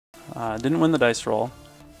Didn't win the dice roll.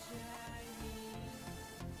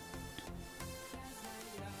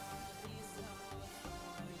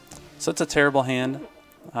 So it's a terrible hand.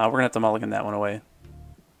 We're going to have to mulligan that one away.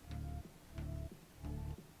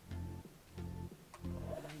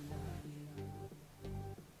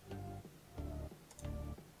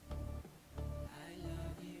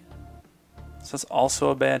 So that's also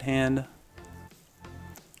a bad hand.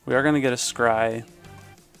 We are going to get a scry.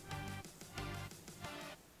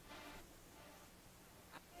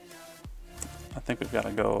 I think we've got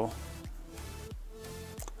to go.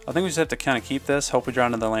 I think we just have to kind of keep this, hope we draw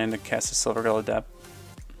another land and cast a Silvergill Adept.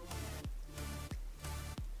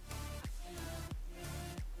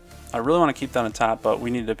 I really want to keep that on top, but we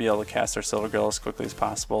need to be able to cast our Silvergill as quickly as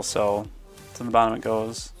possible, so to the bottom it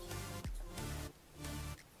goes.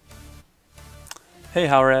 Hey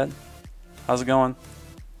Howrad, how's it going?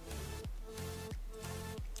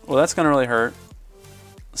 Well, that's going to really hurt.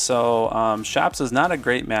 So Shops is not a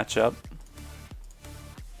great matchup.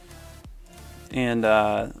 And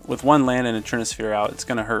with one land and a Trinisphere out, it's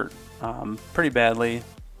going to hurt pretty badly.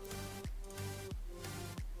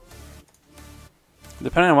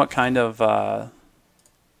 Depending on what kind of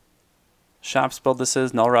Shops build this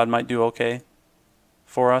is, Null Rod might do okay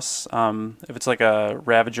for us. If it's like a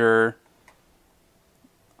Ravager,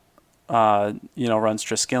 you know, runs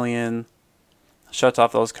Triskelion, shuts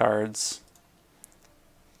off those cards.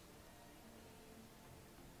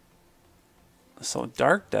 So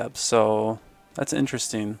Dark Depths, so that's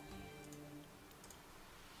interesting.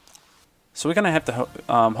 So we're gonna have to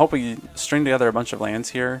hope we string together a bunch of lands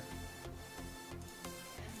here.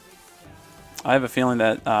 I have a feeling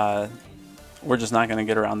that we're just not gonna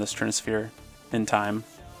get around this Trinisphere in time.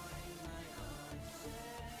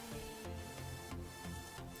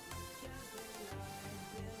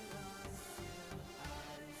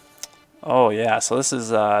 Oh yeah, so this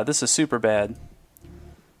is super bad.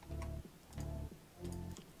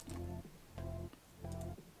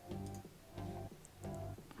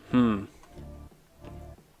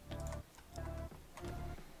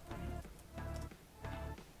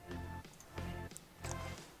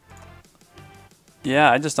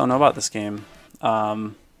 Yeah, I just don't know about this game.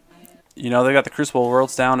 You know, they got the Crucible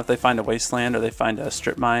Worlds down. If they find a Wasteland or they find a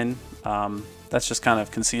Strip Mine, that's just kind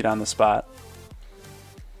of concede on the spot.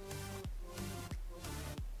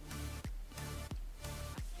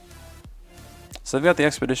 So they've got the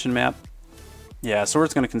Expedition map. Yeah, so we're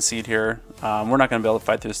just going to concede here. We're not going to be able to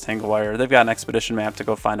fight through this Tangle Wire. They've got an Expedition map to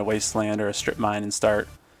go find a Wasteland or a Strip Mine and start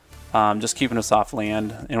just keeping us off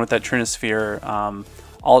land. And with that Trinisphere,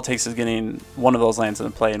 all it takes is getting one of those lands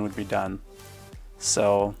into play and we'd be done.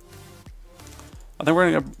 So I think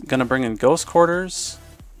we're going to bring in Ghost Quarters.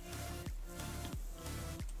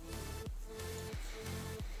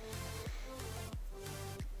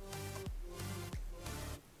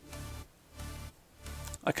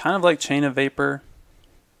 I kind of like Chain of Vapor.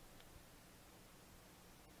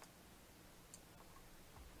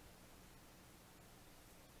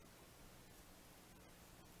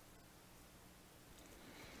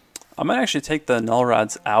 I might actually take the Null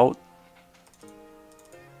Rods out.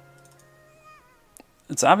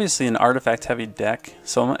 It's obviously an artifact heavy deck,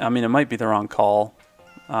 so I mean it might be the wrong call.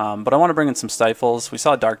 But I want to bring in some Stifles. We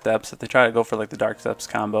saw Dark Depths. If they try to go for like the Dark Depths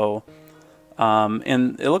combo,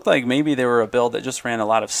 and it looked like maybe they were a build that just ran a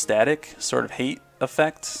lot of static sort of hate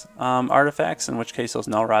effect artifacts, in which case those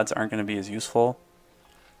Null Rods aren't going to be as useful.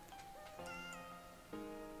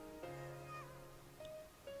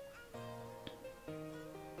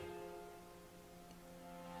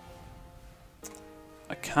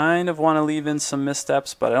 I kind of want to leave in some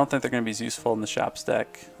missteps, but I don't think they're going to be as useful in the Shops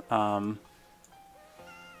deck. And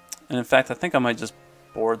in fact, I think I might just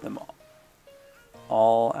board them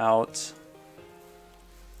all out.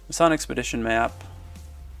 We saw an Expedition map.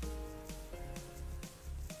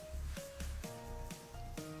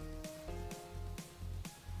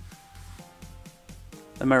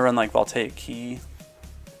 They might run like Voltaic Key.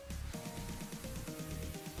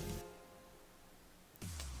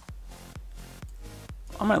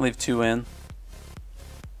 I might leave 2 in.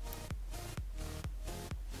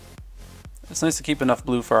 It's nice to keep enough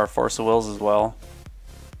blue for our Force of Wills as well.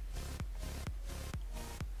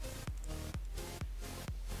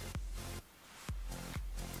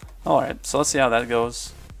 Alright, so let's see how that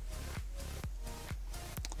goes.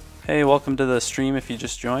 Hey, welcome to the stream if you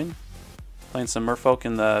just joined. Playing some Merfolk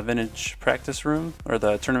in the Vintage Practice Room, or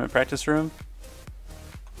the Tournament Practice Room.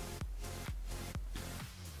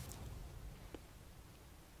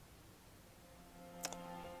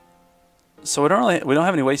 So we don't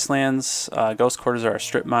have any Wastelands, Ghost Quarters, or our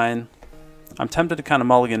Strip Mine. I'm tempted to kind of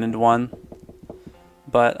mulligan into one,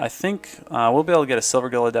 But I think we'll be able to get a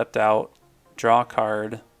Silvergill Adept out, draw a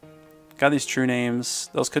card. Got these true names.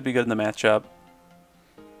 Those could be good in the matchup.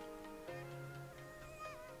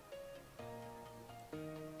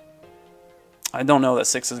 I don't know that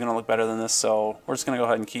 6 is going to look better than this, so we're just going to go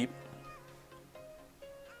ahead and keep.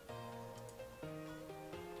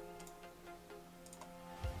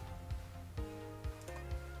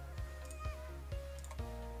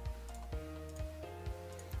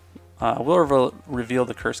 We'll reveal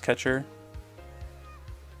the Cursecatcher,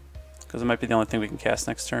 because it might be the only thing we can cast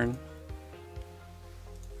next turn.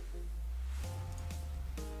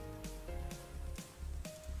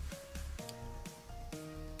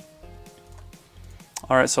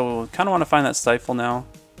 Alright, so we kind of want to find that Stifle now.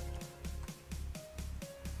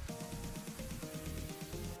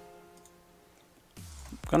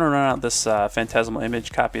 I'm going to run out this Phantasmal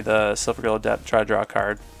Image, copy the Silvergill Adept, try to draw a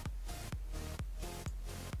card.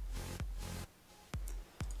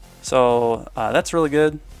 So that's really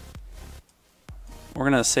good. We're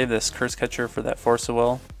going to save this Cursecatcher for that Force of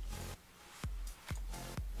Will.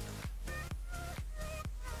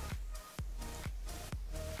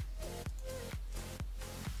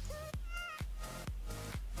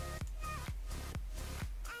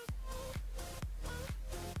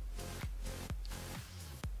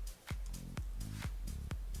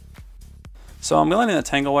 So I'm letting the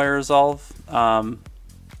Tanglewire resolve.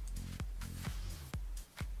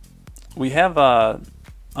 We have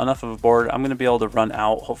enough of a board. I'm going to be able to run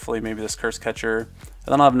out, hopefully, maybe this Cursecatcher. I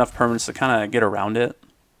don't have enough permanents to kind of get around it.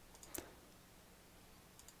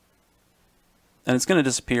 And it's going to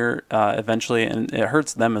disappear eventually, and it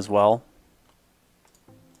hurts them as well.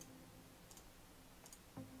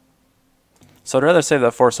 So I'd rather save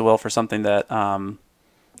that Force of Will for something that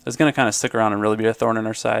is going to kind of stick around and really be a thorn in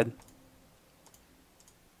our side.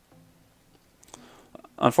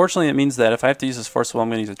 Unfortunately, it means that if I have to use this Force of Will, I'm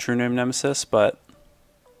going to use a True-Name Nemesis, but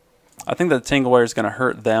I think that the Tanglewire is going to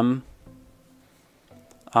hurt them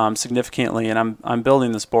significantly, and I'm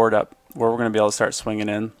building this board up where we're going to be able to start swinging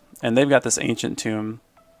in. And they've got this Ancient Tomb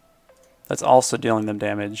that's also dealing them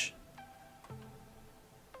damage.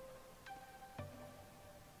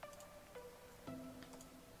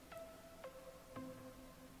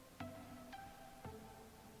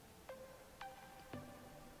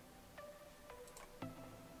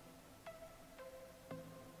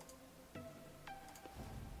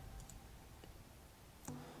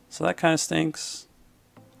 So that kind of stinks.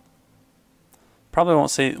 Probably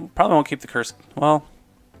won't keep the curse. Well,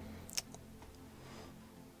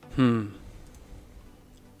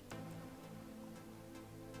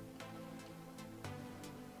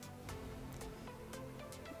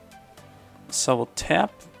 So we'll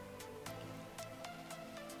tap.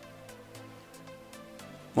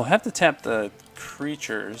 We'll have to tap the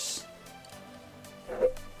creatures.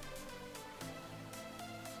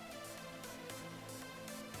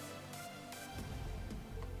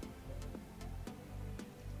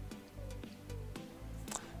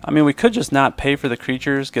 I mean, we could just not pay for the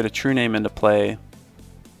creatures, get a true name into play.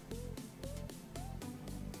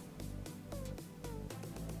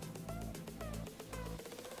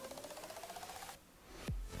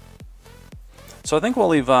 So I think we'll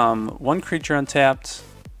leave one creature untapped.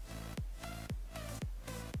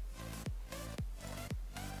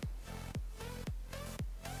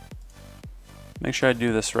 Make sure I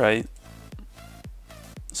do this right.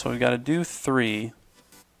 So we got to do 3.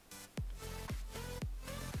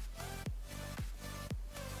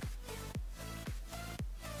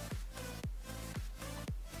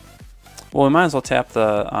 Well, we might as well tap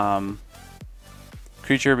the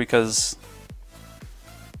creature because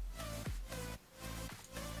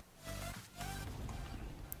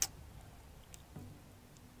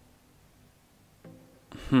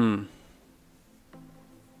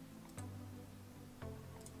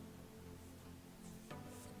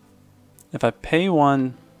if I pay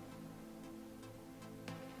 1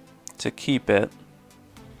 to keep it,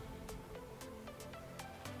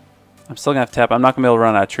 I'm still going to have to tap. I'm not going to be able to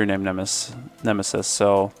run out of True-Name Nemesis,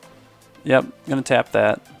 so yep, I'm going to tap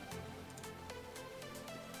that.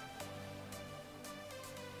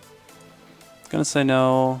 Going to say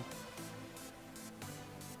no.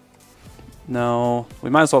 No. We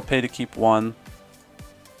might as well pay to keep 1.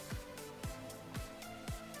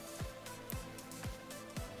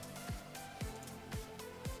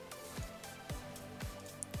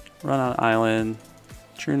 Run on island.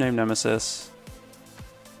 True-Name Nemesis.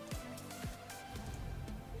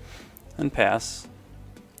 And pass.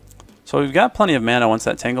 So we've got plenty of mana once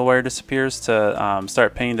that Tanglewire disappears to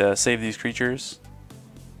start paying to save these creatures.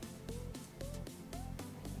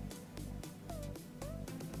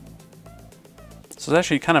 So So it's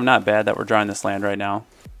actually kind of not bad that we're drawing this land right now.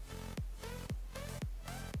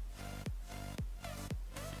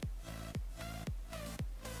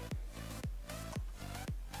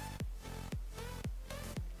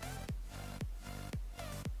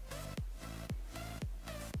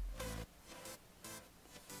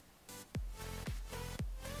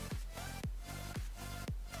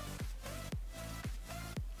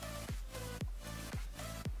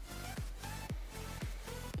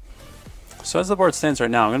 So as the board stands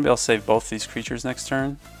right now, I'm going to be able to save both these creatures next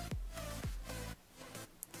turn.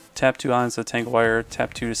 Tap 2 Islands of Tangle Wire,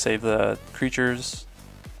 tap 2 to save the creatures.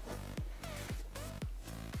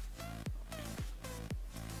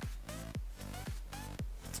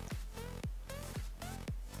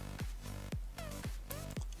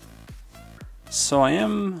 So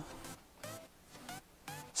I'm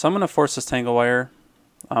going to force this Tangle Wire.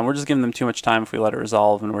 We're just giving them too much time if we let it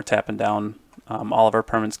resolve, and we're tapping down all of our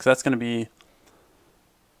permanents, because that's going to be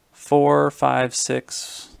 4, 5,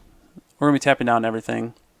 6. We're going to be tapping down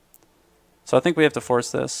everything. So I think we have to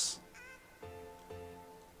force this.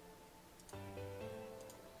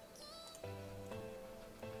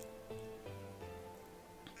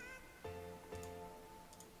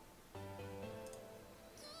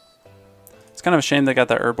 It's kind of a shame they got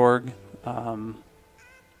that Urborg.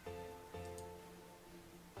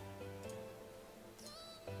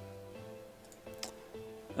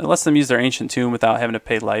 It lets them use their Ancient Tomb without having to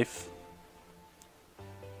pay life.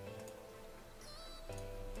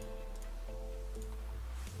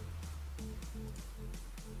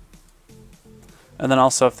 And then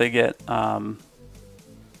also if they get,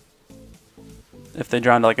 if they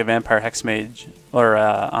draw into like a Vampire Hexmage, or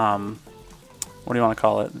what do you want to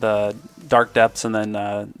call it? The Dark Depths, and then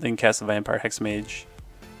they can cast a Vampire Hexmage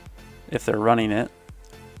if they're running it.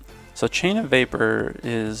 So Chain of Vapor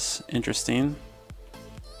is interesting.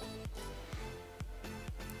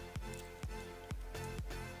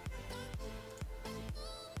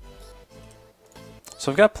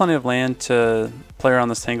 So we've got plenty of land to play around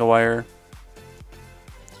this Tangle Wire.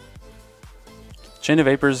 Chain of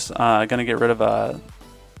Vapor's going to get rid of a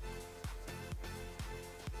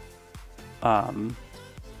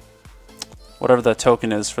whatever the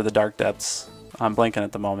token is for the Dark Depths. I'm blanking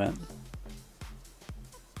at the moment.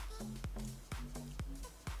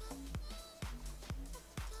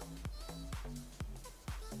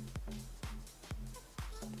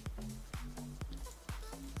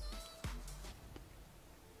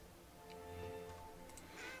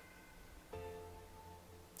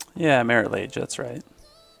 Yeah, Merit Lage, that's right.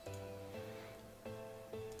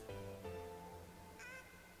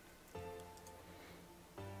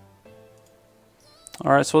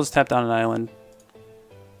 Alright, so we'll just tap down an island.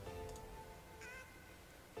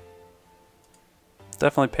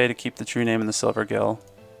 Definitely pay to keep the True-Name and the Silvergill.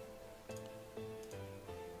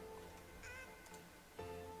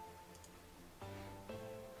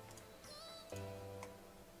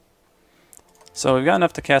 So we've got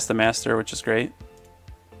enough to cast the Master, which is great.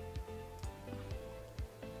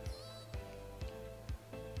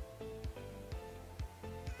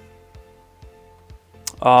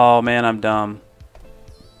 Oh man, I'm dumb.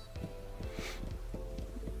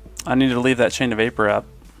 I needed to leave that Chain of Vapor up.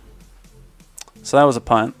 So that was a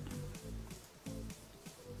punt.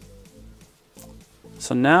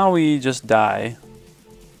 So now we just die.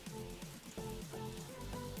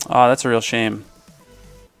 Oh, that's a real shame.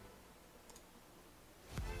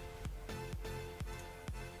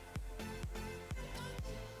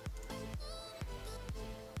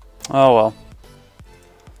 Oh well.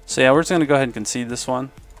 So yeah, we're just going to go ahead and concede this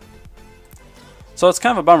one. So it's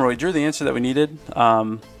kind of a bummer. We drew the answer that we needed.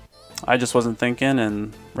 I just wasn't thinking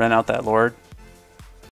and ran out that Lord.